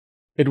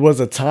It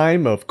was a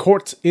time of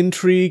court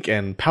intrigue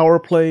and power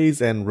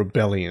plays and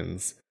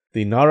rebellions.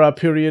 The Nara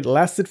period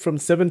lasted from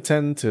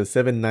 710 to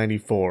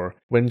 794,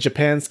 when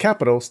Japan's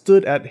capital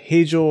stood at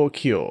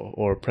Heijo-kyo,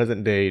 or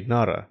present-day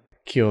Nara.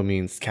 Kyo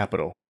means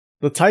capital.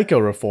 The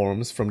Taika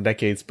reforms from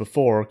decades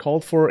before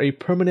called for a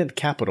permanent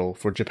capital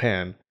for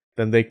Japan.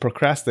 Then they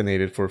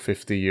procrastinated for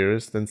 50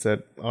 years, then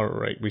said,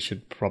 alright, we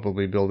should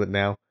probably build it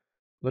now.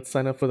 Let's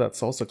sign up for that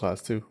salsa class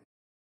too.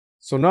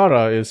 So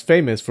Nara is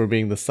famous for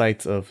being the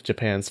site of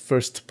Japan's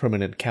first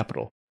permanent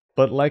capital.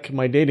 But like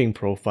my dating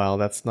profile,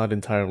 that's not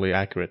entirely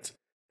accurate.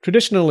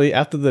 Traditionally,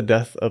 after the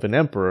death of an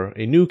emperor,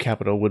 a new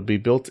capital would be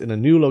built in a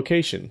new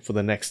location for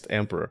the next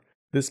emperor.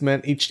 This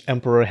meant each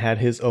emperor had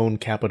his own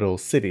capital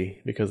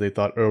city, because they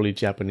thought early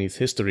Japanese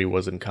history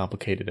wasn't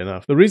complicated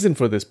enough. The reason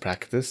for this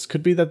practice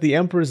could be that the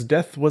emperor's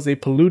death was a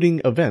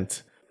polluting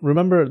event.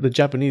 Remember, the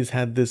Japanese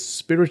had this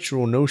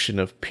spiritual notion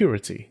of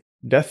purity.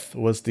 Death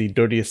was the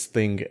dirtiest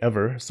thing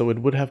ever, so it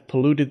would have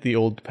polluted the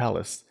old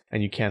palace,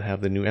 and you can't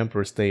have the new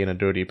emperor stay in a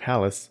dirty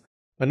palace.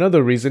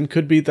 Another reason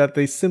could be that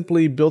they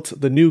simply built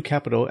the new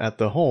capital at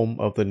the home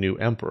of the new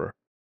emperor.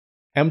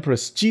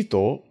 Empress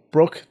Jito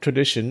broke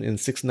tradition in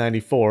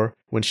 694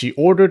 when she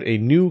ordered a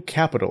new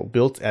capital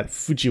built at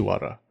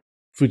Fujiwara.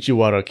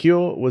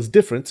 Fujiwara-kyo was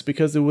different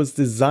because it was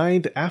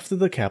designed after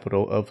the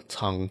capital of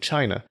Tang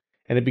China,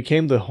 and it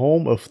became the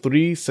home of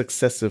 3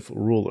 successive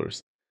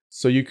rulers.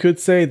 So you could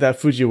say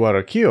that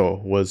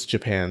Fujiwara-kyo was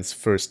Japan's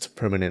first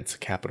permanent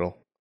capital.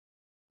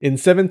 In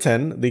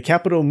 710, the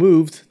capital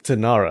moved to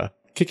Nara,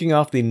 kicking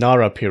off the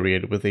Nara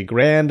period with a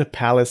grand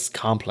palace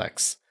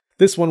complex.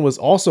 This one was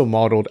also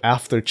modeled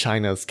after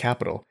China's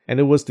capital, and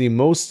it was the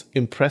most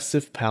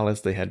impressive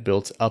palace they had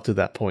built up to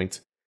that point.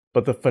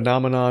 But the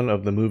phenomenon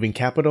of the moving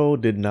capital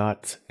did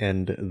not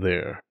end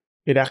there.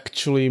 It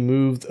actually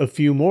moved a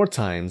few more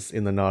times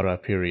in the Nara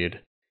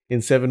period.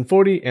 In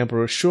 740,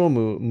 Emperor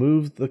Shomu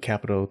moved the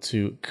capital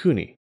to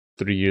Kuni,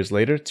 3 years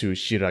later to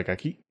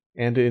Shiragaki,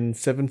 and in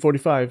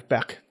 745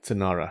 back to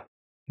Nara.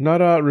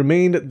 Nara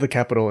remained the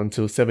capital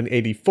until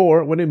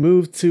 784 when it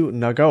moved to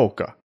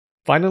Nagaoka.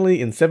 Finally,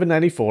 in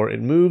 794,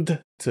 it moved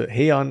to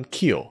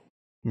Heian-kyo,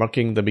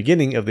 marking the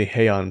beginning of the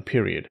Heian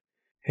period.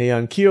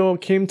 Heian-kyo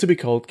came to be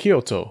called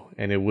Kyoto,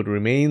 and it would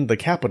remain the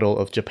capital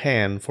of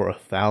Japan for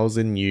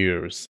 1,000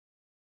 years.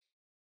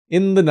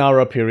 In the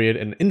Nara period,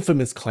 an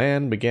infamous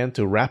clan began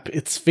to wrap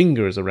its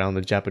fingers around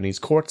the Japanese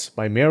courts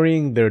by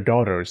marrying their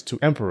daughters to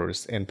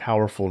emperors and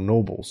powerful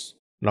nobles.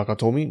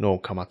 Nakatomi no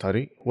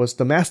Kamatari was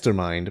the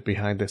mastermind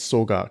behind the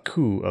Soga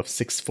coup of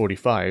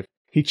 645.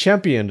 He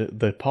championed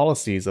the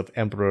policies of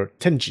Emperor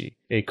Tenji,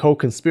 a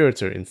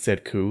co-conspirator in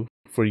said coup,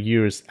 for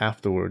years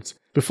afterwards.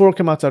 Before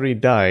Kamatari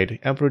died,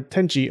 Emperor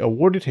Tenji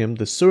awarded him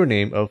the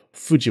surname of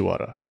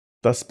Fujiwara.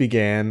 Thus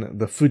began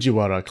the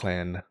Fujiwara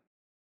clan.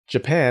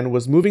 Japan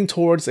was moving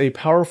towards a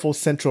powerful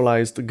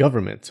centralized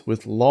government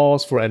with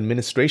laws for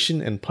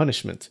administration and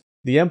punishment.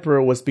 The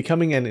emperor was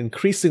becoming an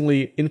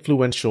increasingly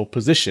influential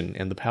position,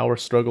 and the power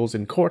struggles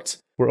in courts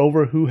were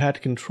over who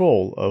had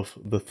control of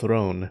the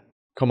throne.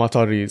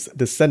 Kamatari's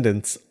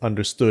descendants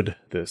understood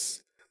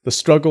this. The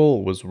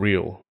struggle was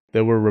real.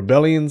 There were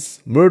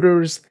rebellions,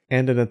 murders,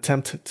 and an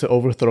attempt to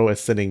overthrow a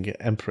sitting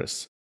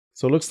empress.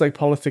 So it looks like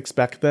politics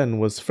back then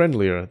was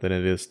friendlier than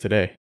it is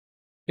today.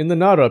 In the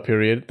Nara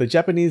period, the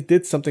Japanese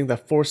did something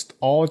that forced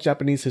all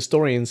Japanese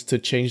historians to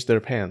change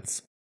their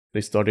pants. They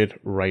started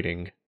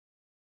writing.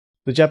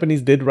 The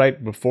Japanese did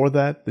write before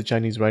that. The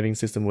Chinese writing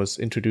system was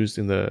introduced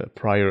in the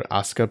prior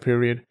Asuka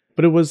period,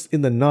 but it was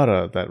in the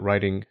Nara that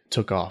writing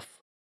took off.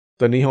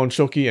 The Nihon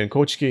Shoki and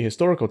Kochiki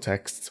historical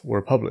texts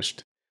were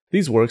published.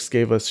 These works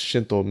gave us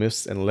Shinto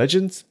myths and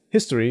legends,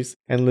 histories,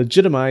 and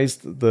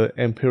legitimized the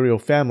imperial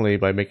family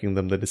by making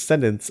them the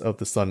descendants of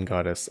the sun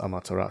goddess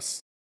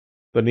Amaterasu.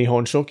 The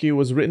Nihon Shoki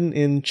was written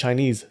in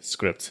Chinese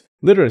script.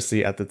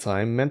 Literacy at the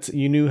time meant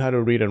you knew how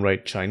to read and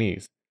write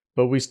Chinese.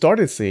 But we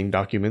started seeing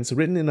documents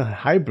written in a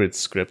hybrid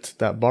script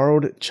that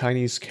borrowed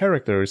Chinese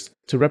characters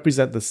to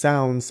represent the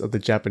sounds of the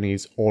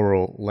Japanese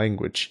oral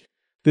language.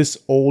 This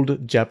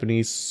old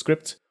Japanese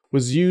script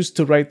was used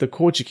to write the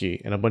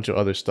Kojiki and a bunch of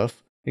other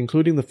stuff,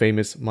 including the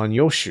famous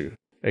Manyoshu,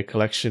 a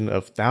collection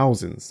of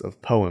thousands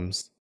of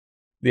poems.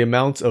 The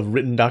amount of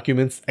written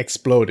documents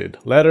exploded.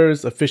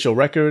 Letters, official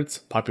records,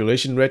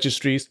 population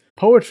registries,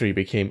 poetry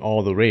became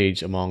all the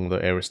rage among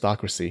the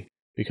aristocracy,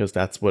 because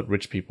that's what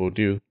rich people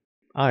do.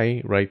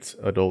 I write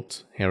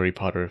adult Harry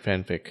Potter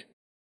fanfic.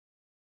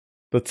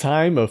 The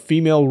time of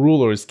female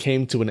rulers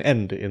came to an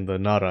end in the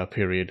Nara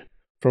period.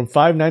 From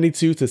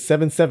 592 to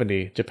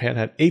 770, Japan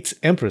had 8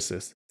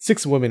 empresses,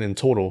 6 women in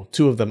total.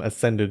 2 of them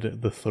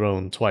ascended the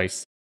throne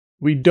twice.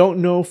 We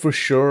don't know for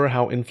sure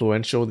how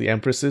influential the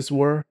empresses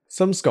were.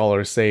 Some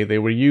scholars say they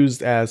were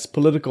used as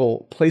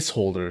political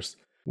placeholders.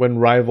 When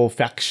rival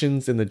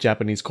factions in the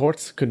Japanese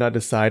courts could not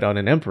decide on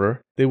an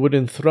emperor, they would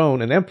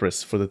enthrone an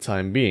empress for the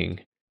time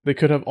being. They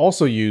could have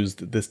also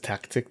used this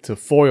tactic to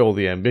foil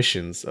the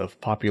ambitions of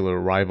popular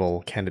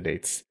rival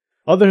candidates.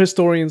 Other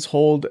historians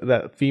hold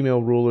that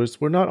female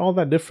rulers were not all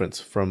that different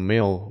from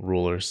male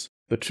rulers.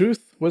 The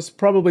truth was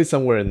probably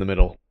somewhere in the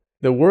middle.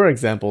 There were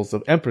examples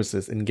of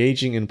empresses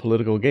engaging in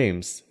political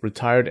games.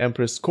 Retired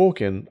Empress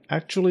Koken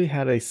actually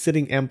had a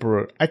sitting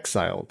emperor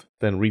exiled,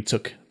 then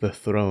retook the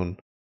throne.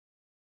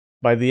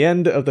 By the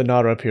end of the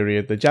Nara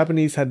period, the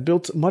Japanese had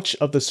built much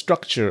of the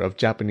structure of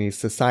Japanese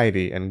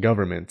society and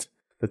government.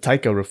 The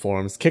Taika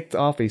reforms kicked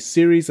off a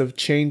series of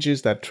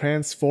changes that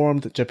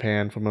transformed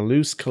Japan from a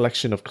loose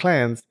collection of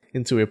clans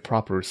into a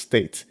proper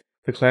state.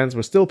 The clans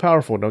were still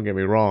powerful, don't get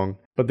me wrong,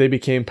 but they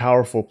became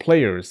powerful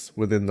players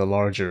within the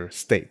larger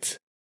state.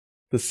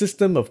 The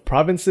system of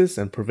provinces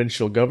and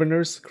provincial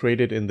governors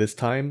created in this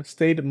time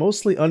stayed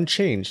mostly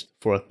unchanged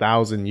for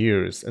 1,000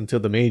 years until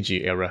the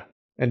Meiji era.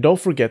 And don't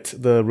forget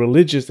the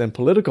religious and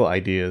political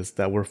ideas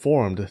that were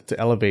formed to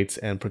elevate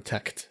and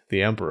protect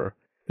the emperor.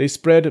 They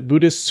spread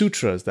Buddhist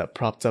sutras that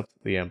propped up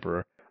the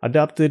emperor,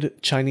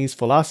 adopted Chinese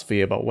philosophy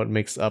about what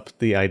makes up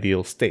the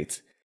ideal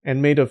state,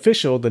 and made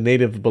official the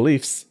native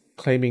beliefs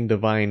claiming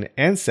divine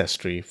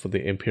ancestry for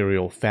the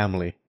imperial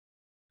family.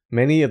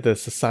 Many of the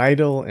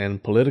societal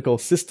and political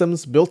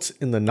systems built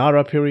in the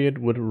Nara period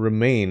would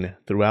remain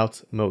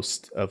throughout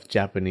most of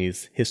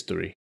Japanese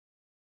history.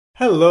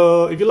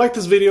 Hello, if you liked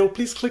this video,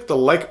 please click the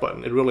like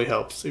button, it really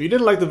helps. If you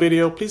didn't like the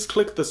video, please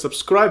click the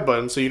subscribe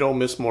button so you don't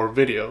miss more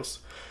videos.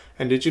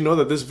 And did you know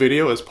that this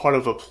video is part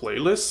of a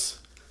playlist?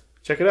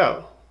 Check it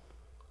out.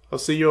 I'll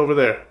see you over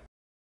there.